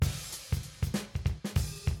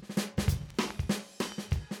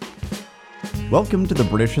Welcome to the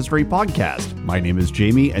British History Podcast. My name is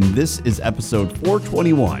Jamie, and this is episode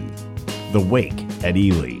 421, The Wake at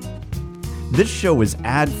Ely. This show is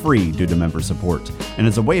ad-free due to member support, and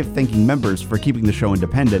as a way of thanking members for keeping the show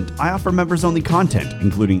independent, I offer members-only content,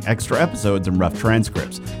 including extra episodes and rough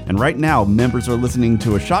transcripts. And right now, members are listening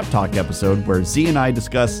to a Shop Talk episode where Z and I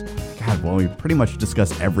discuss, we pretty much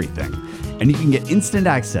discuss everything. And you can get instant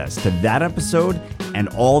access to that episode and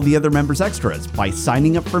all the other members' extras by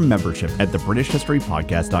signing up for membership at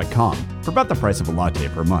thebritishhistorypodcast.com for about the price of a latte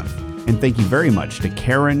per month. And thank you very much to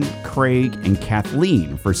Karen, Craig, and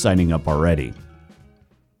Kathleen for signing up already.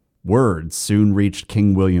 Word soon reached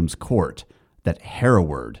King William's court that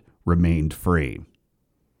Hereward remained free.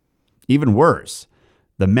 Even worse,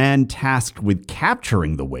 the man tasked with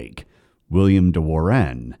capturing the Wake, William de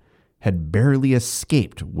Warenne, had barely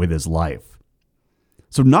escaped with his life.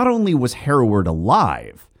 So not only was Hereward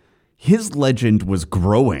alive, his legend was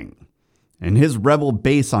growing, and his rebel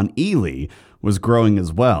base on Ely was growing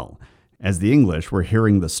as well, as the English were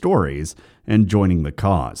hearing the stories and joining the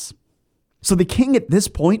cause. So the king at this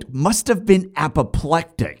point must have been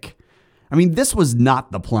apoplectic. This was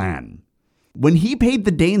not the plan. When he paid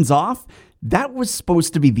the Danes off, that was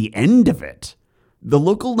supposed to be the end of it. The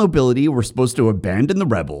local nobility were supposed to abandon the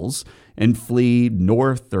rebels and flee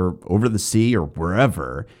north or over the sea or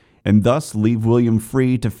wherever, and thus leave William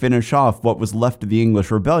free to finish off what was left of the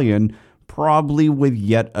English rebellion, probably with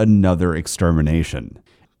yet another extermination.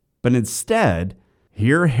 But instead,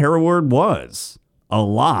 here Hereward was,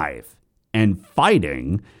 alive and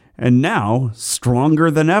fighting, and now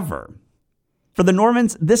stronger than ever. For the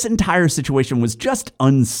Normans, this entire situation was just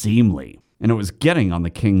unseemly, and it was getting on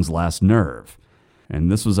the king's last nerve. And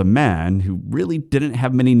this was a man who really didn't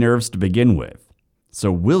have many nerves to begin with. So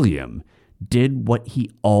William did what he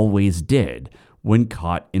always did when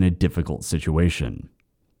caught in a difficult situation.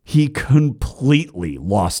 He completely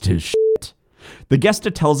lost his shit. The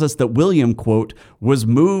Gesta tells us that William, quote, was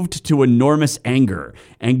moved to enormous anger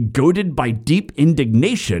and goaded by deep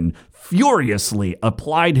indignation, furiously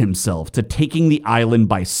applied himself to taking the island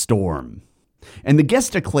by storm. And the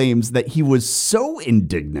Gesta claims that he was so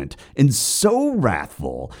indignant and so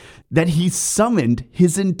wrathful that he summoned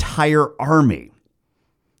his entire army.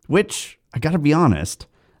 Which, I gotta be honest,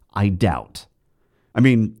 I doubt.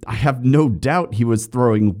 I have no doubt he was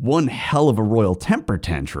throwing one hell of a royal temper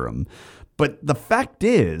tantrum, but the fact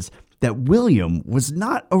is that William was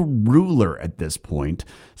not a ruler at this point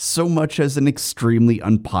so much as an extremely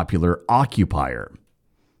unpopular occupier.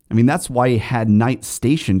 That's why he had knights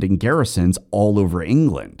stationed in garrisons all over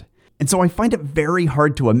England. And so I find it very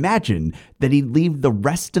hard to imagine that he'd leave the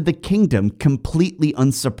rest of the kingdom completely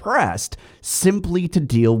unsuppressed simply to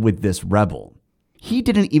deal with this rebel. He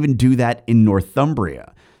didn't even do that in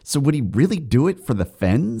Northumbria. So would he really do it for the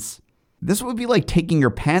Fens? This would be like taking your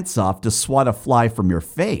pants off to swat a fly from your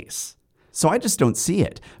face. So I just don't see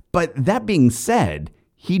it. But that being said,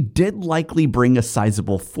 he did likely bring a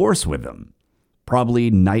sizable force with him. Probably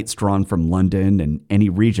knights drawn from London and any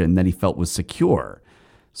region that he felt was secure,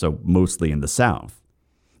 so mostly in the south.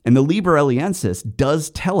 And the Liber Eliensis does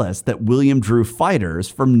tell us that William drew fighters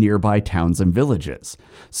from nearby towns and villages.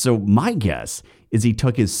 So my guess is he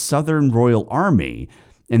took his southern royal army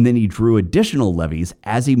and then he drew additional levies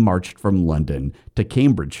as he marched from London to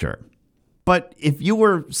Cambridgeshire. But if you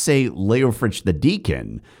were, say, Leofric the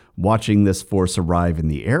Deacon, watching this force arrive in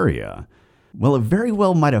the area, well, it very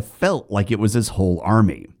well might have felt like it was his whole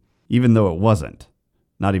army, even though it wasn't.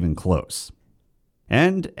 Not even close.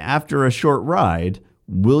 And after a short ride,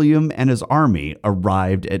 William and his army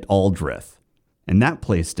arrived at Aldrich, and that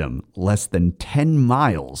placed him less than 10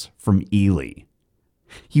 miles from Ely.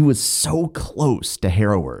 He was so close to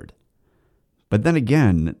Hereward. But then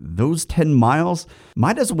again, those 10 miles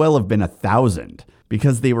might as well have been 1,000,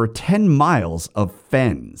 because they were 10 miles of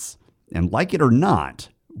fens. And like it or not,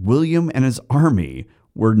 William and his army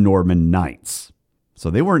were Norman knights. So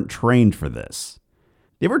they weren't trained for this.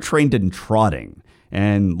 They were trained in trotting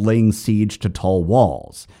and laying siege to tall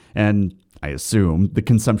walls, and, I assume, the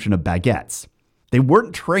consumption of baguettes. They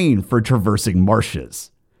weren't trained for traversing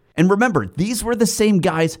marshes. And remember, these were the same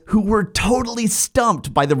guys who were totally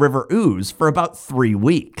stumped by the River Ouse for about 3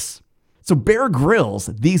 weeks. So Bear Grylls,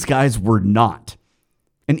 these guys were not.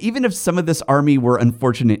 And even if some of this army were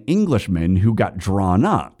unfortunate Englishmen who got drawn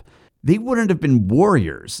up, they wouldn't have been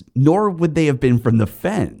warriors, nor would they have been from the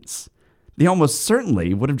Fens. They almost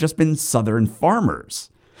certainly would have just been southern farmers.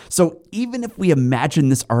 So even if we imagine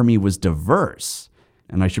this army was diverse,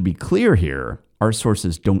 and I should be clear here, our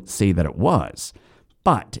sources don't say that it was,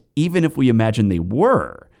 but even if we imagine they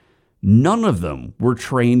were, none of them were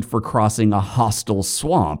trained for crossing a hostile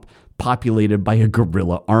swamp populated by a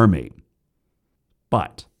guerrilla army.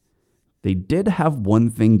 But they did have one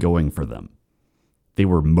thing going for them. They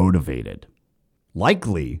were motivated.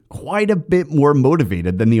 Likely quite a bit more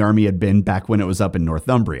motivated than the army had been back when it was up in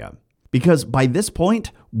Northumbria. Because by this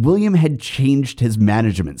point, William had changed his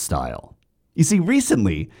management style. You see,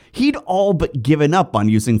 recently, he'd all but given up on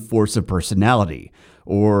using force of personality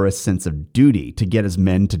or a sense of duty to get his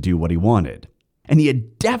men to do what he wanted. And he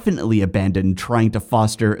had definitely abandoned trying to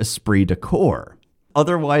foster esprit de corps.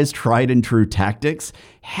 Otherwise tried and true tactics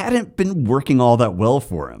hadn't been working all that well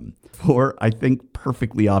for him, for, I think,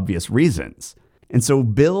 perfectly obvious reasons. And so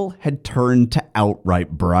Bill had turned to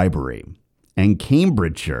outright bribery. And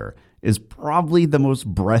Cambridgeshire is probably the most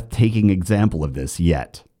breathtaking example of this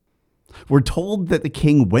yet. We're told that the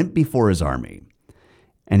king went before his army,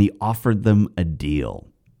 and he offered them a deal.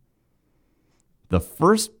 The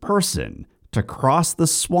first person to cross the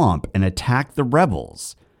swamp and attack the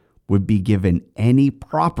rebels would be given any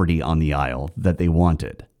property on the isle that they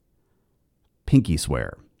wanted. Pinky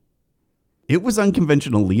swear. It was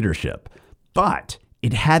unconventional leadership, but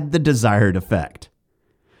it had the desired effect.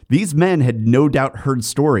 These men had no doubt heard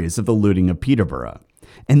stories of the looting of Peterborough,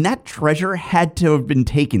 and that treasure had to have been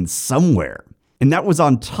taken somewhere. And that was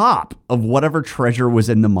on top of whatever treasure was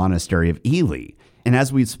in the monastery of Ely. And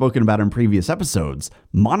as we've spoken about in previous episodes,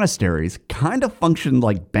 monasteries kind of functioned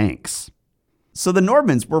like banks. So the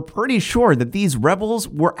Normans were pretty sure that these rebels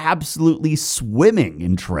were absolutely swimming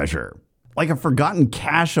in treasure, like a forgotten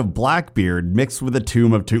cache of Blackbeard mixed with a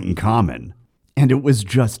tomb of Tutankhamun. And it was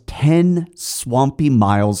just 10 swampy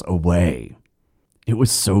miles away. It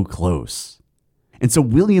was so close. And so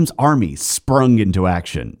William's army sprung into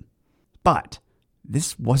action. But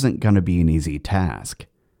this wasn't going to be an easy task.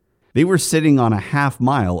 They were sitting on a half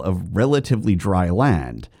mile of relatively dry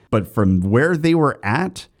land, but from where they were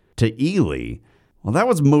at to Ely, well, that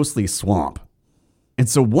was mostly swamp. And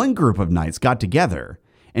so one group of knights got together,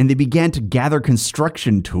 and they began to gather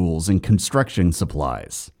construction tools and construction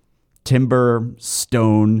supplies. Timber,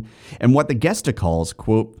 stone, and what the Gesta calls,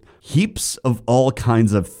 quote, heaps of all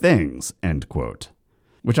kinds of things, end quote.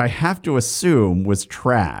 Which I have to assume was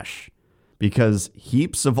trash, because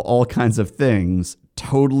heaps of all kinds of things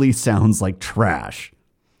totally sounds like trash.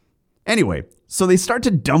 Anyway, so they start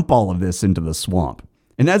to dump all of this into the swamp.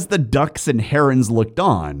 And as the ducks and herons looked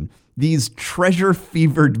on, these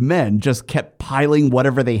treasure-fevered men just kept piling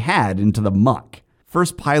whatever they had into the muck.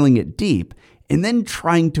 First piling it deep, and then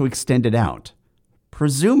trying to extend it out,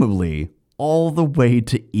 presumably all the way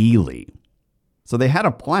to Ely. So they had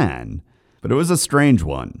a plan, but it was a strange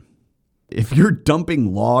one. If you're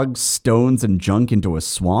dumping logs, stones, and junk into a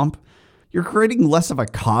swamp, you're creating less of a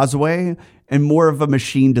causeway and more of a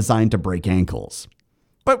machine designed to break ankles.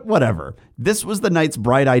 But whatever, this was the knight's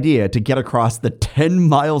bright idea to get across the 10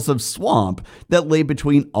 miles of swamp that lay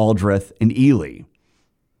between Aldrich and Ely.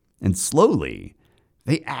 And slowly,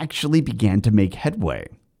 they actually began to make headway.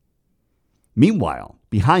 Meanwhile,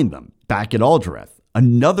 behind them, back at Aldrich,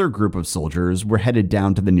 another group of soldiers were headed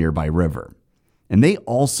down to the nearby river. And they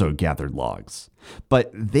also gathered logs,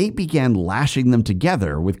 but they began lashing them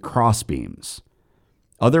together with crossbeams.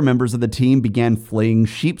 Other members of the team began flaying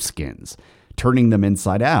sheepskins, turning them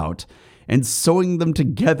inside out, and sewing them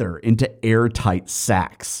together into airtight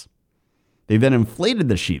sacks. They then inflated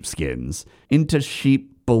the sheepskins into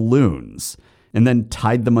sheep balloons, and then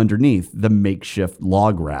tied them underneath the makeshift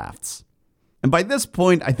log rafts. And by this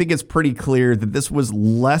point, I think it's pretty clear that this was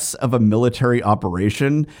less of a military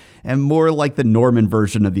operation and more like the Norman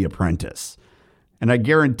version of The Apprentice. And I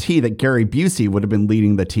guarantee that Gary Busey would have been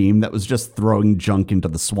leading the team that was just throwing junk into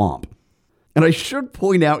the swamp. And I should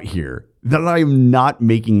point out here that I am not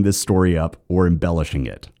making this story up or embellishing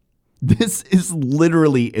it. This is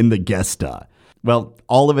literally in the Gesta. Well,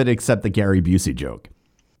 all of it except the Gary Busey joke.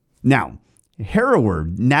 Now,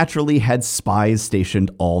 Hereward naturally had spies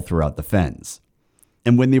stationed all throughout the fens.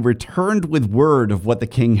 And when they returned with word of what the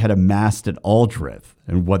king had amassed at Aldrich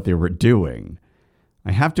and what they were doing,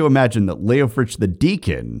 I have to imagine that Leofric the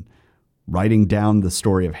Deacon, writing down the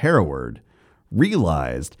story of Hereward,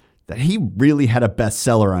 realized that he really had a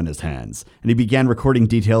bestseller on his hands, and he began recording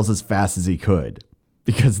details as fast as he could.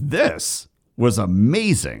 Because this was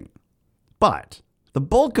amazing. But the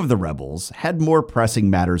bulk of the rebels had more pressing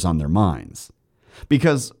matters on their minds.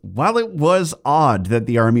 Because while it was odd that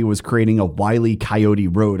the army was creating a Wile E. Coyote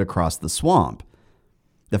road across the swamp,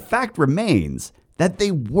 the fact remains that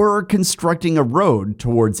they were constructing a road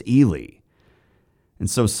towards Ely. And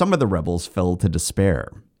so some of the rebels fell to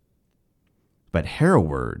despair. But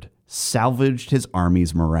Hereward salvaged his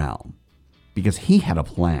army's morale because he had a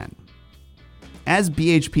plan. As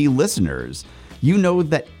BHP listeners, you know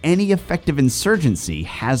that any effective insurgency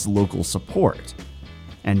has local support.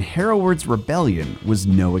 And Hereward's rebellion was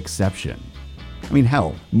no exception. I mean,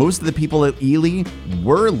 hell, most of the people at Ely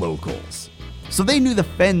were locals. So they knew the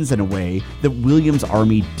fens in a way that William's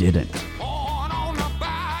army didn't.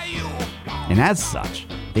 And as such,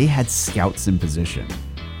 they had scouts in position,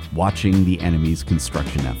 watching the enemy's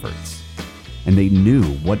construction efforts. And they knew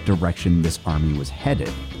what direction this army was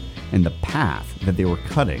headed and the path that they were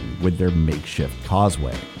cutting with their makeshift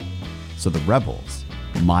causeway. So the rebels,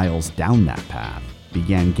 miles down that path,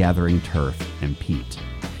 began gathering turf and peat,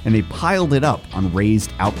 and they piled it up on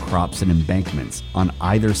raised outcrops and embankments on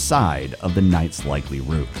either side of the knight's likely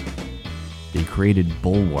route. They created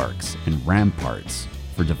bulwarks and ramparts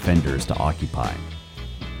for defenders to occupy.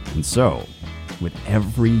 And so, with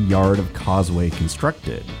every yard of causeway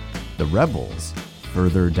constructed, the rebels,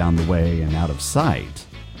 further down the way and out of sight,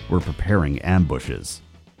 were preparing ambushes.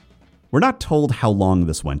 We're not told how long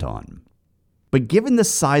this went on, but given the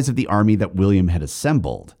size of the army that William had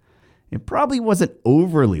assembled, it probably wasn't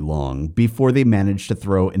overly long before they managed to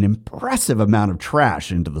throw an impressive amount of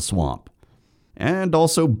trash into the swamp, and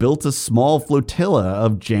also built a small flotilla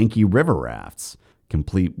of janky river rafts,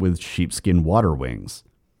 complete with sheepskin water wings.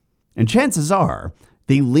 And chances are,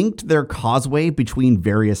 they linked their causeway between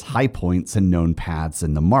various high points and known paths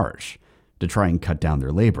in the marsh to try and cut down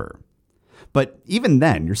their labor. But even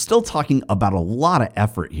then, you're still talking about a lot of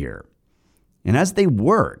effort here. And as they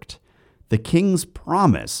worked, the king's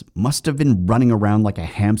promise must have been running around like a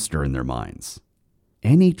hamster in their minds.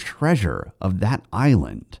 Any treasure of that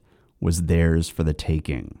island was theirs for the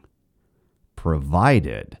taking,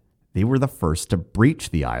 provided they were the first to breach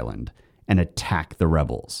the island and attack the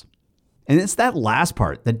rebels. And it's that last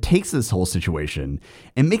part that takes this whole situation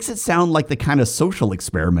and makes it sound like the kind of social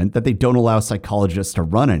experiment that they don't allow psychologists to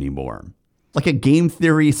run anymore. Like a game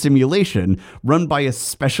theory simulation run by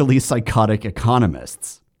especially psychotic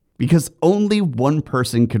economists. Because only one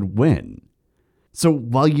person could win. So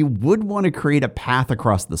while you would want to create a path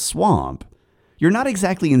across the swamp, you're not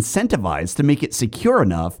exactly incentivized to make it secure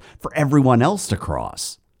enough for everyone else to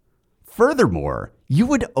cross. Furthermore, you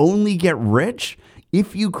would only get rich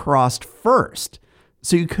if you crossed first,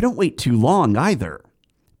 so you couldn't wait too long either.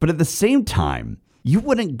 But at the same time, you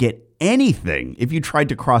wouldn't get anything if you tried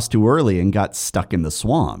to cross too early and got stuck in the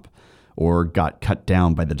swamp, or got cut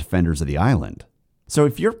down by the defenders of the island. So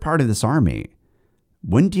if you're part of this army,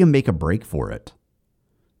 when do you make a break for it?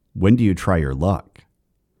 When do you try your luck?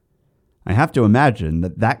 I have to imagine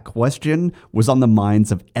that question was on the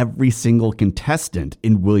minds of every single contestant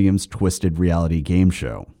in William's Twisted Reality game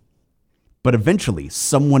show. But eventually,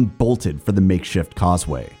 someone bolted for the makeshift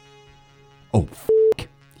causeway. Oh,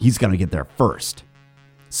 he's gonna get there first.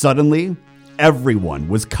 Suddenly, everyone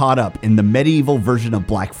was caught up in the medieval version of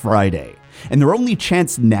Black Friday, and their only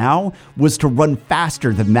chance now was to run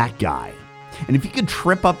faster than that guy. And if you could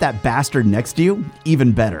trip up that bastard next to you,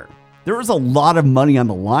 even better. There was a lot of money on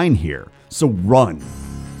the line here, so run.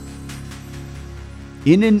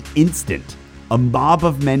 In an instant, a mob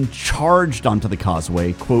of men charged onto the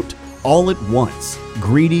causeway, quote, all at once,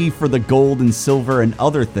 greedy for the gold and silver and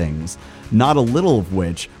other things, not a little of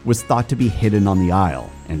which was thought to be hidden on the isle,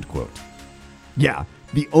 end quote. Yeah,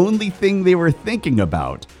 the only thing they were thinking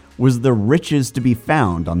about was the riches to be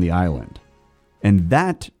found on the island. And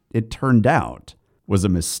that, it turned out, was a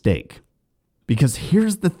mistake. Because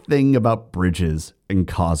here's the thing about bridges and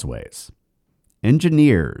causeways.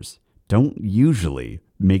 Engineers don't usually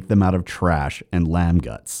make them out of trash and lamb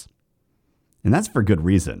guts. And that's for good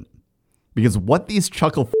reason. Because what these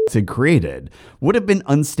chucklefucks had created would have been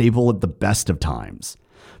unstable at the best of times.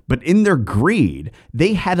 But in their greed,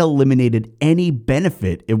 they had eliminated any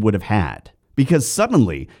benefit it would have had. Because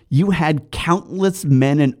suddenly, you had countless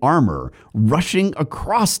men in armor rushing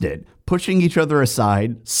across it, pushing each other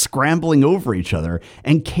aside, scrambling over each other,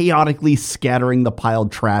 and chaotically scattering the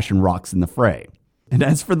piled trash and rocks in the fray. And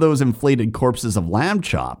as for those inflated corpses of lamb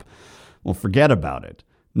chop, well, forget about it.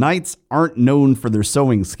 Knights aren't known for their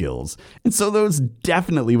sewing skills, and so those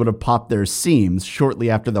definitely would have popped their seams shortly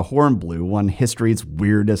after the horn blew on history's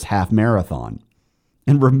weirdest half marathon.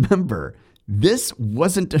 And remember, this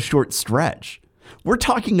wasn't a short stretch. We're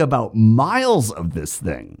talking about miles of this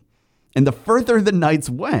thing. And the further the knights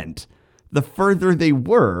went, the further they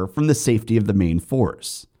were from the safety of the main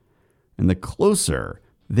force, and the closer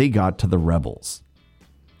they got to the rebels.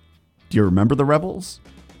 Do you remember the rebels?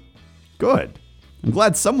 Good. I'm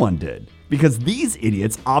glad someone did, because these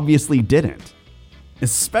idiots obviously didn't.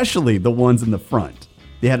 Especially the ones in the front.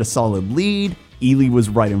 They had a solid lead, Ely was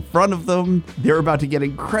right in front of them, they were about to get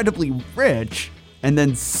incredibly rich, and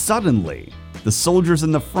then suddenly, the soldiers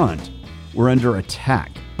in the front were under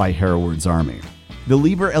attack by Hereward's army. The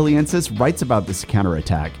Liber Eliensis writes about this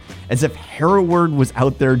counterattack as if Hereward was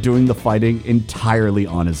out there doing the fighting entirely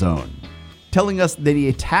on his own, telling us that he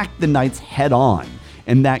attacked the knights head on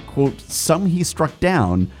and that, quote, some he struck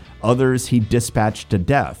down, others he dispatched to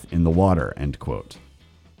death in the water, end quote.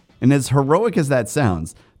 And as heroic as that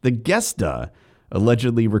sounds, the Gesta,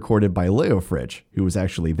 allegedly recorded by Leofric, who was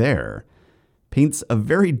actually there, paints a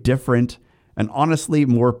very different and honestly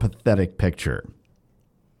more pathetic picture.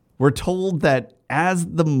 We're told that as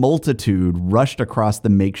the multitude rushed across the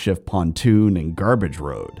makeshift pontoon and garbage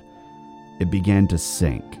road, it began to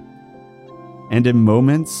sink. And in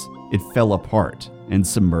moments, it fell apart and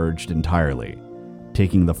submerged entirely,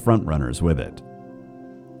 taking the front runners with it.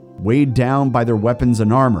 Weighed down by their weapons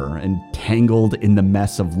and armor and tangled in the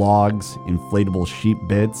mess of logs, inflatable sheep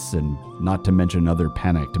bits, and not to mention other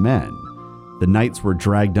panicked men, the knights were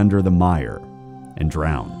dragged under the mire and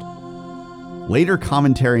drowned. Later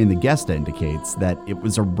commentary in the Gesta indicates that it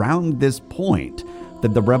was around this point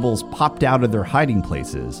that the rebels popped out of their hiding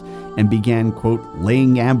places and began, quote,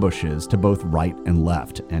 laying ambushes to both right and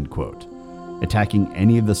left, end quote, attacking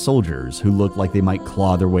any of the soldiers who looked like they might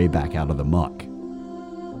claw their way back out of the muck.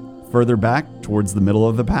 Further back, towards the middle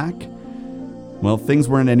of the pack, well, things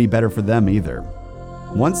weren't any better for them either.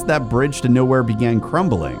 Once that bridge to nowhere began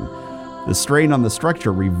crumbling, the strain on the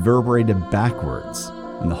structure reverberated backwards,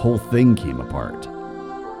 and the whole thing came apart.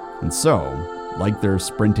 And so, like their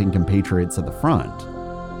sprinting compatriots at the front,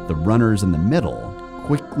 the runners in the middle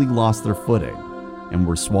quickly lost their footing and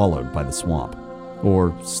were swallowed by the swamp,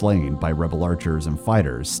 or slain by rebel archers and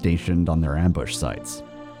fighters stationed on their ambush sites.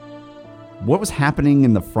 What was happening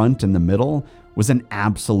in the front and the middle was an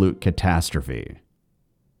absolute catastrophe.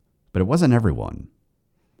 But it wasn't everyone.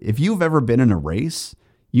 If you've ever been in a race,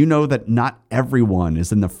 you know that not everyone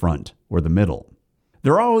is in the front or the middle.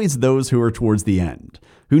 There are always those who are towards the end,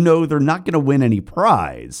 who know they're not going to win any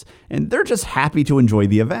prize, and they're just happy to enjoy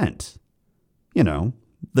the event. You know,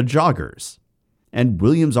 the joggers. And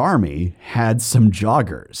William's army had some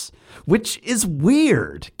joggers, which is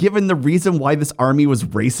weird, given the reason why this army was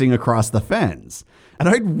racing across the fens. And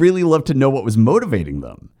I'd really love to know what was motivating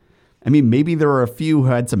them. I mean, maybe there were a few who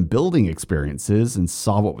had some building experiences and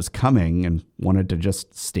saw what was coming and wanted to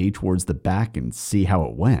just stay towards the back and see how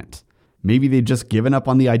it went. Maybe they'd just given up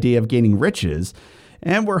on the idea of gaining riches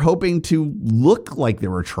and were hoping to look like they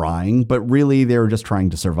were trying, but really they were just trying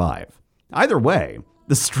to survive. Either way,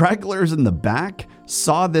 the stragglers in the back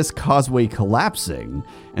saw this causeway collapsing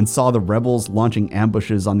and saw the rebels launching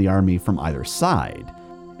ambushes on the army from either side,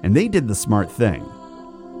 and they did the smart thing.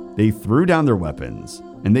 They threw down their weapons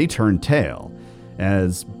and they turned tail,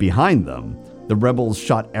 as behind them, the rebels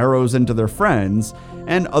shot arrows into their friends,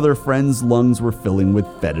 and other friends' lungs were filling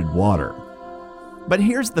with fetid water. But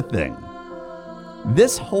here's the thing.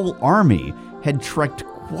 This whole army had trekked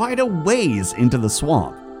quite a ways into the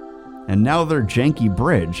swamp, and now their janky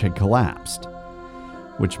bridge had collapsed,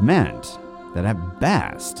 which meant that at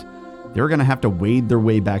best, they were going to have to wade their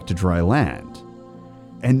way back to dry land.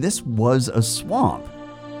 And this was a swamp,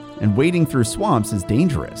 and wading through swamps is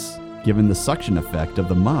dangerous, given the suction effect of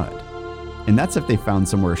the mud. And that's if they found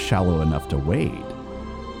somewhere shallow enough to wade.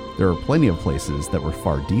 There are plenty of places that were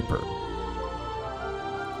far deeper.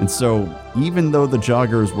 And so, even though the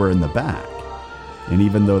joggers were in the back, and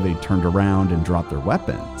even though they turned around and dropped their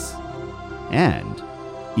weapons, and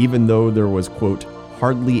even though there was, quote,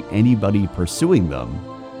 hardly anybody pursuing them,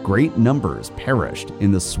 great numbers perished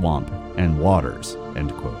in the swamp and waters,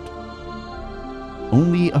 end quote.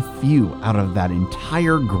 Only a few out of that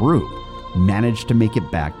entire group managed to make it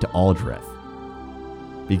back to Aldrich.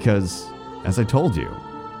 Because, as I told you,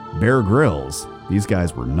 Bear Grylls, these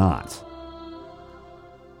guys were not.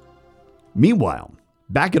 Meanwhile,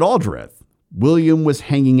 back at Aldrich, William was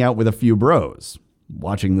hanging out with a few bros,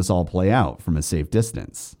 watching this all play out from a safe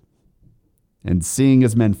distance. And seeing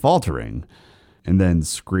his men faltering, and then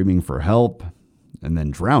screaming for help, and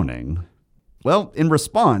then drowning, well, in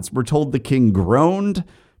response, we're told the king groaned,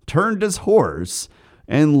 turned his horse,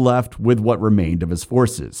 and left with what remained of his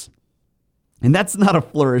forces. And that's not a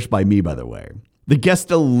flourish by me, by the way. The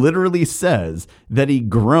Gesta literally says that he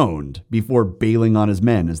groaned before bailing on his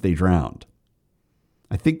men as they drowned.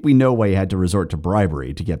 I think we know why he had to resort to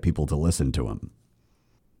bribery to get people to listen to him.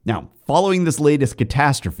 Now, following this latest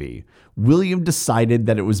catastrophe, William decided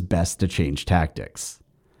that it was best to change tactics.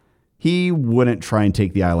 He wouldn't try and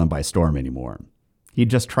take the island by storm anymore. He'd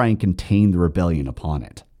just try and contain the rebellion upon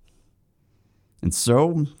it. And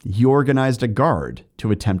so he organized a guard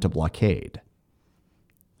to attempt a blockade.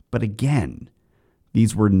 But again,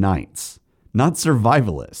 these were knights, not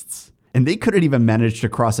survivalists, and they couldn't even manage to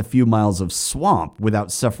cross a few miles of swamp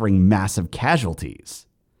without suffering massive casualties.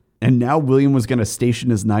 And now William was going to station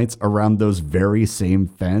his knights around those very same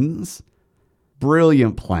fens?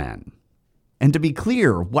 Brilliant plan. And to be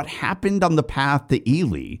clear, what happened on the path to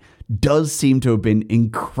Ely does seem to have been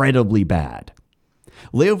incredibly bad.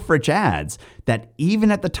 Leofric adds that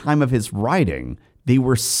even at the time of his writing, they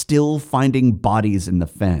were still finding bodies in the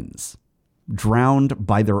fens, drowned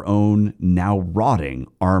by their own now rotting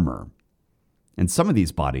armor. And some of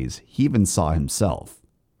these bodies he even saw himself.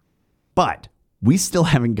 But we still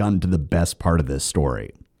haven't gotten to the best part of this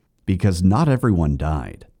story, because not everyone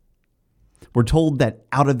died. We're told that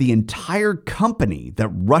out of the entire company that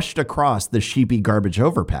rushed across the Sheepy Garbage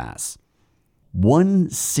Overpass, one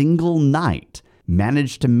single knight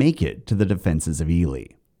managed to make it to the defenses of Ely.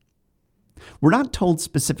 We're not told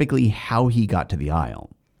specifically how he got to the Isle,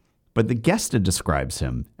 but the Gesta describes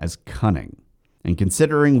him as cunning. And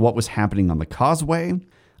considering what was happening on the causeway,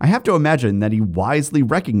 I have to imagine that he wisely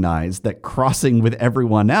recognized that crossing with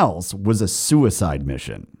everyone else was a suicide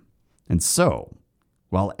mission. And so,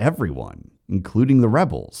 while everyone, including the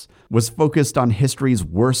rebels, was focused on history's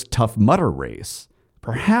worst Tough Mudder race,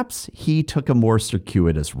 perhaps he took a more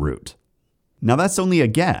circuitous route. Now that's only a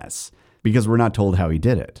guess, because we're not told how he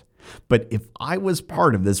did it. But if I was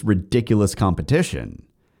part of this ridiculous competition,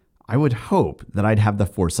 I would hope that I'd have the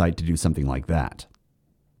foresight to do something like that.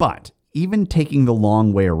 But even taking the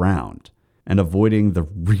long way around and avoiding the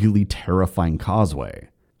really terrifying causeway,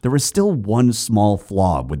 there was still one small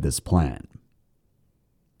flaw with this plan.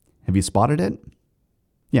 Have you spotted it?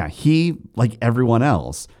 Yeah, he, like everyone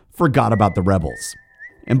else, forgot about the rebels.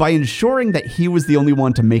 And by ensuring that he was the only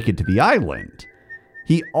one to make it to the island,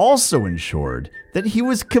 he also ensured that he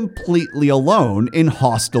was completely alone in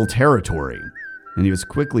hostile territory. And he was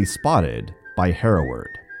quickly spotted by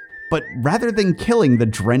Hereward. But rather than killing the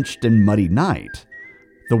drenched and muddy knight,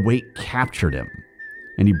 the Waite captured him,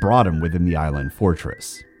 and he brought him within the island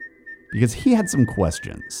fortress. Because he had some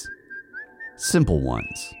questions. Simple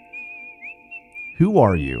ones. Who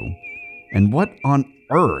are you, and what on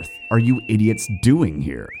earth are you idiots doing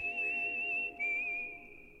here?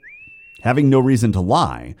 Having no reason to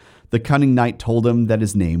lie, the cunning knight told him that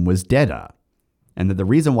his name was Deda, and that the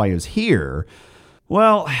reason why he was here,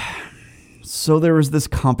 well, so there was this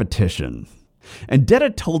competition. And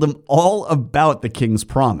Deda told him all about the King's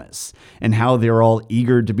Promise, and how they were all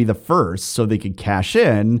eager to be the first so they could cash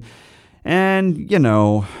in, and,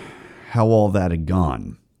 how all that had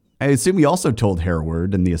gone. I assume he also told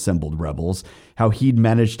Hereward and the assembled rebels how he'd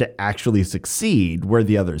managed to actually succeed where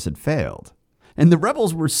the others had failed. And the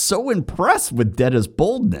rebels were so impressed with Deda's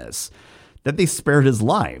boldness that they spared his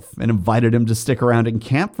life and invited him to stick around in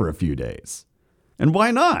camp for a few days. And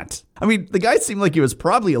why not? I mean, the guy seemed like he was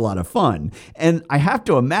probably a lot of fun. And I have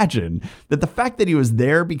to imagine that the fact that he was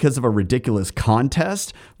there because of a ridiculous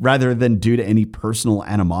contest rather than due to any personal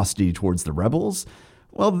animosity towards the rebels,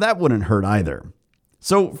 well, that wouldn't hurt either.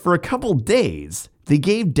 So for a couple days, they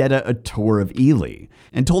gave Deda a tour of Ely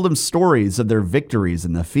and told him stories of their victories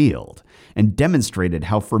in the field and demonstrated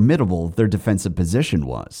how formidable their defensive position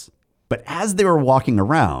was. But as they were walking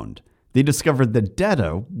around, they discovered that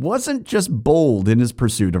Deda wasn't just bold in his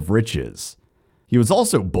pursuit of riches. He was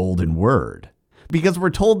also bold in word, because we're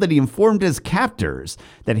told that he informed his captors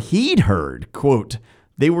that he'd heard, quote,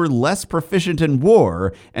 they were less proficient in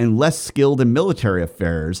war and less skilled in military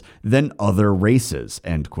affairs than other races,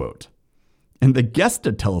 end quote. And the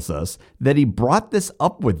Gesta tells us that he brought this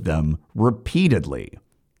up with them repeatedly,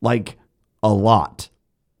 like a lot.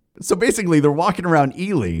 So basically they're walking around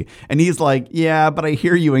Ely and he's like, yeah, but I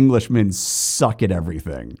hear you Englishmen suck at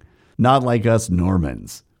everything. Not like us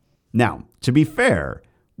Normans. Now, to be fair,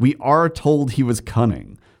 we are told he was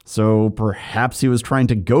cunning. So perhaps he was trying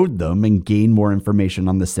to goad them and gain more information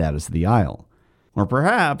on the status of the Isle. Or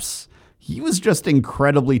perhaps he was just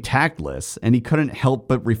incredibly tactless and he couldn't help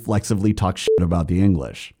but reflexively talk shit about the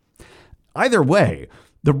English. Either way,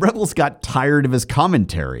 the rebels got tired of his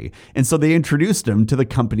commentary, and so they introduced him to the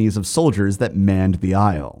companies of soldiers that manned the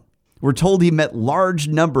Isle. We're told he met large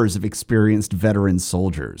numbers of experienced veteran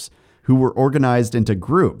soldiers who were organized into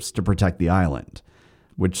groups to protect the island,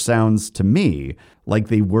 which sounds to me like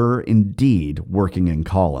they were indeed working in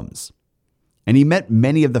columns. And he met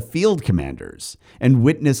many of the field commanders and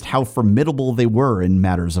witnessed how formidable they were in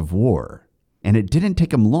matters of war. And it didn't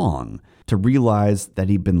take him long to realize that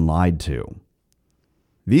he'd been lied to.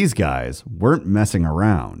 These guys weren't messing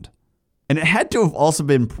around. And it had to have also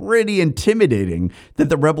been pretty intimidating that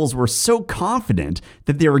the rebels were so confident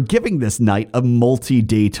that they were giving this knight a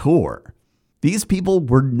multi-day tour. These people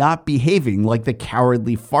were not behaving like the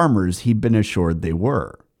cowardly farmers he'd been assured they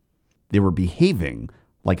were. they were behaving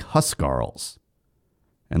like huskarls.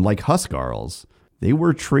 And like huskarls, they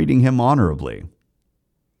were treating him honorably.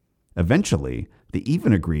 Eventually, they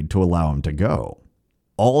even agreed to allow him to go.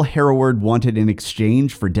 All Hereward wanted in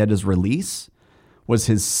exchange for Deda's release was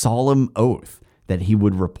his solemn oath that he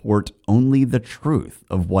would report only the truth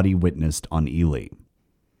of what he witnessed on Ely,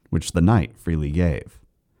 which the knight freely gave.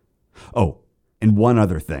 Oh, and one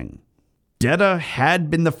other thing. Deda had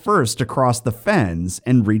been the first to cross the fens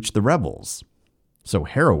and reach the rebels, so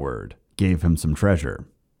Hereward gave him some treasure.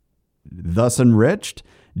 Thus enriched,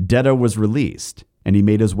 Deda was released, and he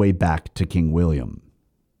made his way back to King William.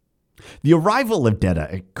 The arrival of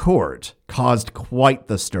Deda at court caused quite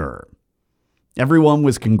the stir. Everyone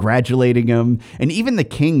was congratulating him, and even the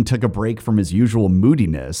king took a break from his usual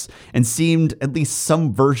moodiness and seemed at least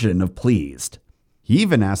some version of pleased. He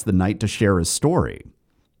even asked the knight to share his story,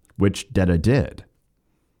 which Deda did.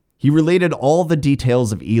 He related all the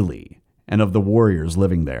details of Ely and of the warriors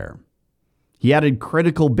living there. He added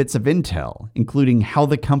critical bits of intel, including how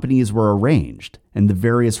the companies were arranged and the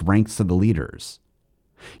various ranks of the leaders.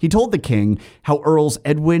 He told the king how Earls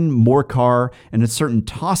Edwin, Morcar, and a certain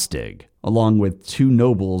Tostig, along with two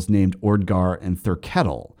nobles named Ordgar and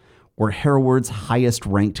Thurkettle, were Hereward's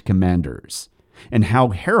highest-ranked commanders, and how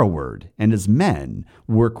Hereward and his men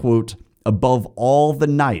were, quote, above all the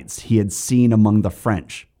knights he had seen among the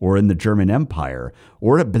French, or in the German Empire,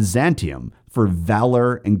 or at Byzantium, for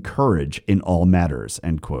valor and courage in all matters,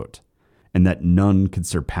 end quote, and that none could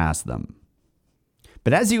surpass them.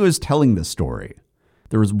 But as he was telling the story,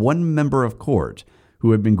 there was one member of court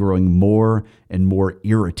who had been growing more and more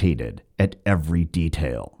irritated at every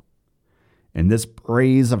detail. And this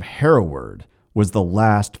praise of Hereward was the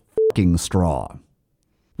last fucking straw.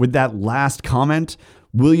 With that last comment,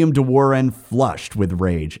 William de Warenne flushed with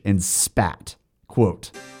rage and spat,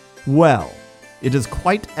 quote, "Well, it is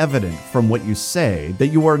quite evident from what you say that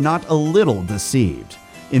you are not a little deceived,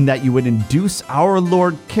 in that you would induce our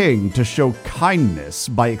Lord King to show kindness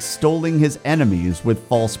by extolling his enemies with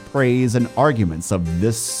false praise and arguments of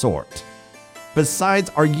this sort. Besides,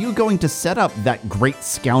 are you going to set up that great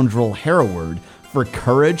scoundrel Hereward for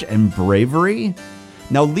courage and bravery?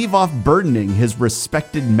 Now leave off burdening his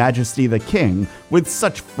respected majesty the king with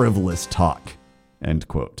such frivolous talk." End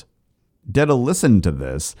quote. Deda listened to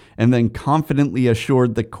this and then confidently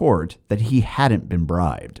assured the court that he hadn't been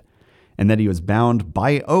bribed, and that he was bound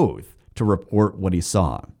by oath to report what he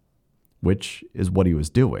saw, which is what he was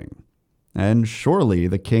doing. And surely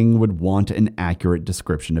the king would want an accurate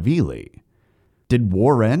description of Ely. Did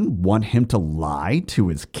Warenne want him to lie to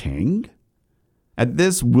his king? At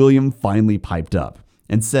this, William finally piped up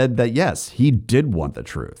and said that yes, he did want the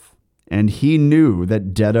truth, and he knew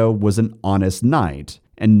that Deda was an honest knight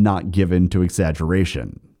and not given to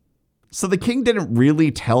exaggeration. So the king didn't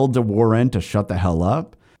really tell de Warenne to shut the hell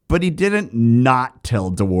up, but he didn't not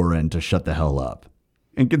tell de Warenne to shut the hell up.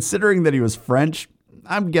 And considering that he was French,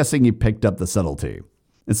 I'm guessing he picked up the subtlety,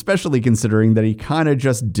 especially considering that he kind of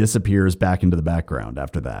just disappears back into the background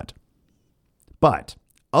after that. But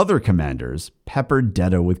other commanders peppered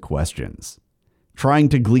Deda with questions, trying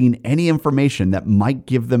to glean any information that might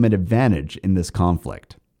give them an advantage in this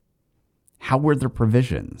conflict. How were their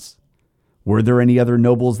provisions? Were there any other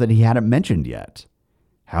nobles that he hadn't mentioned yet?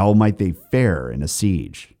 How might they fare in a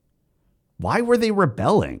siege? Why were they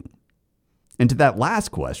rebelling? And to that last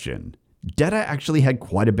question, Deda actually had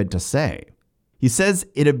quite a bit to say. He says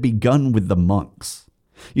it had begun with the monks.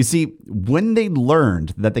 You see, when they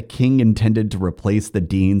learned that the king intended to replace the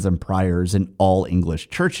deans and priors in all English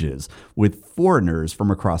churches with foreigners from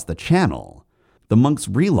across the Channel, the monks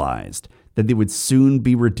realized that they would soon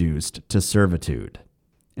be reduced to servitude.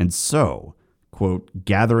 And so, quote,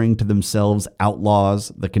 gathering to themselves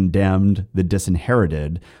outlaws, the condemned, the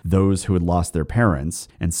disinherited, those who had lost their parents,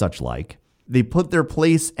 and such like, they put their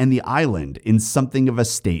place and the island in something of a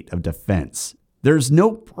state of defense. There's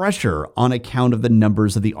no pressure on account of the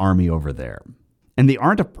numbers of the army over there, and they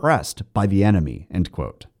aren't oppressed by the enemy, end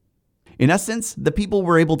quote. In essence, the people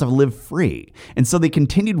were able to live free, and so they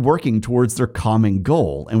continued working towards their common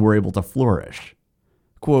goal and were able to flourish.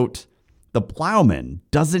 Quote, "The plowman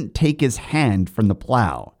doesn't take his hand from the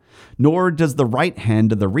plow, nor does the right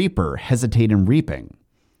hand of the reaper hesitate in reaping.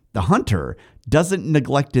 The hunter doesn't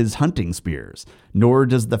neglect his hunting spears, nor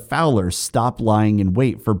does the fowler stop lying in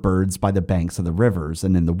wait for birds by the banks of the rivers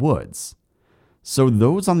and in the woods. So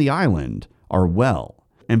those on the island are well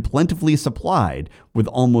and plentifully supplied with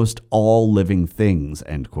almost all living things,"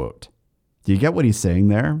 end quote. Do you get what he's saying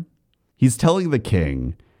there? He's telling the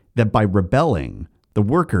king that by rebelling, the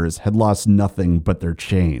workers had lost nothing but their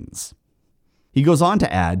chains. He goes on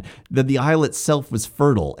to add that the isle itself was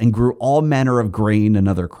fertile and grew all manner of grain and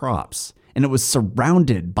other crops, and it was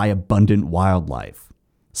surrounded by abundant wildlife.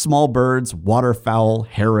 Small birds, waterfowl,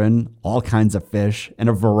 heron, all kinds of fish, and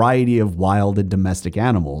a variety of wild and domestic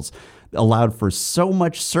animals allowed for so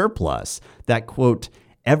much surplus that, quote,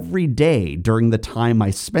 every day during the time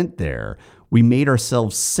I spent there, we made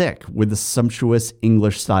ourselves sick with the sumptuous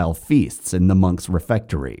English-style feasts in the monk's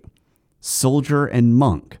refectory. Soldier and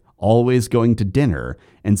monk always going to dinner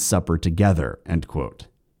and supper together, end quote.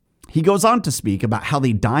 He goes on to speak about how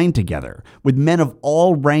they dined together with men of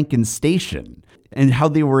all rank and station, and how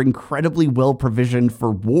they were incredibly well provisioned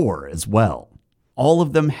for war as well. All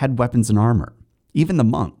of them had weapons and armor, even the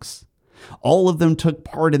monks. All of them took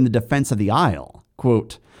part in the defense of the isle.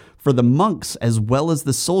 Quote, for the monks as well as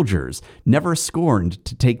the soldiers never scorned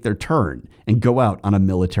to take their turn and go out on a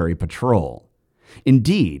military patrol.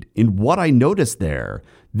 Indeed, in what I noticed there,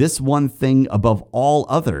 this one thing above all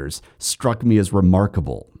others struck me as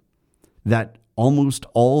remarkable, that almost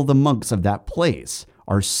all the monks of that place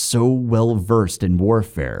are so well versed in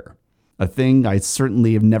warfare, a thing I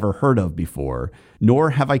certainly have never heard of before,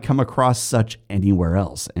 nor have I come across such anywhere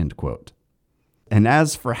else, end quote. And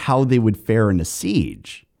as for how they would fare in a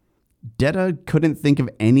siege, Detta couldn't think of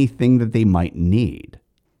anything that they might need.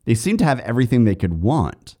 They seemed to have everything they could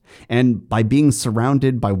want, and by being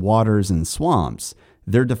surrounded by waters and swamps,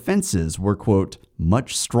 their defenses were, quote,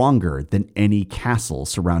 much stronger than any castle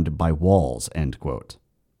surrounded by walls, end quote.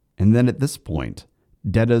 And then at this point,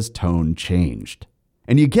 Detta's tone changed,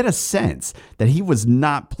 and you get a sense that he was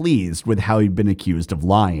not pleased with how he'd been accused of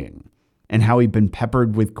lying, and how he'd been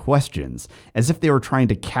peppered with questions as if they were trying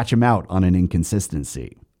to catch him out on an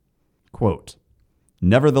inconsistency. Quote,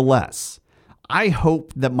 nevertheless, I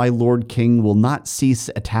hope that my Lord King will not cease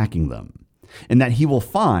attacking them, and that he will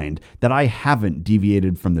find that I haven't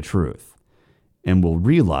deviated from the truth, and will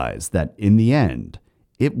realize that in the end,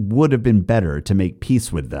 it would have been better to make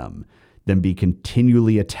peace with them than be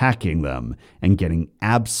continually attacking them and getting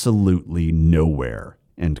absolutely nowhere,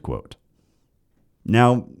 end quote.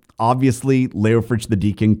 Now, obviously, Leofric the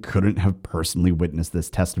Deacon couldn't have personally witnessed this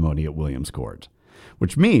testimony at William's court,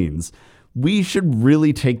 which means we should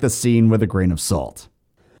really take the scene with a grain of salt.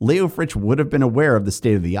 Leofric would have been aware of the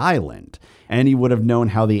state of the island, and he would have known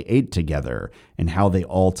how they ate together and how they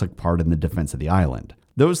all took part in the defense of the island.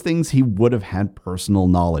 Those things he would have had personal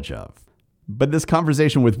knowledge of. But this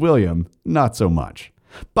conversation with William, not so much.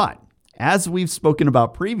 But, as we've spoken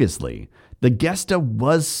about previously, the Gesta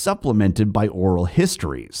was supplemented by oral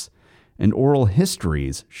histories, and oral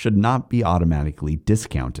histories should not be automatically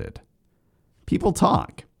discounted. People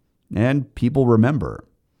talk, and people remember.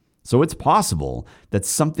 So it's possible that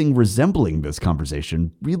something resembling this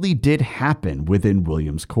conversation really did happen within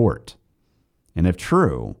William's court. And if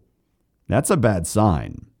true, that's a bad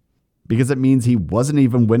sign, because it means he wasn't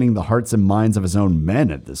even winning the hearts and minds of his own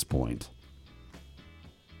men at this point.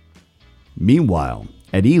 Meanwhile,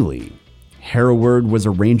 at Ely, Hereward was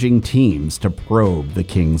arranging teams to probe the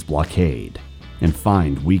king's blockade and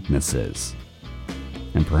find weaknesses,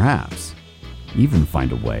 and perhaps even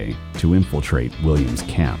find a way to infiltrate William's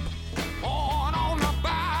camp.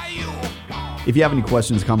 If you have any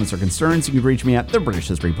questions, comments, or concerns, you can reach me at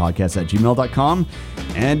thebritishhistorypodcast@gmail.com.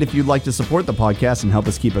 And if you'd like to support the podcast and help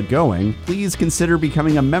us keep it going, please consider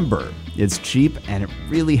becoming a member. It's cheap and it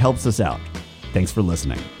really helps us out. Thanks for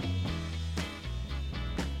listening.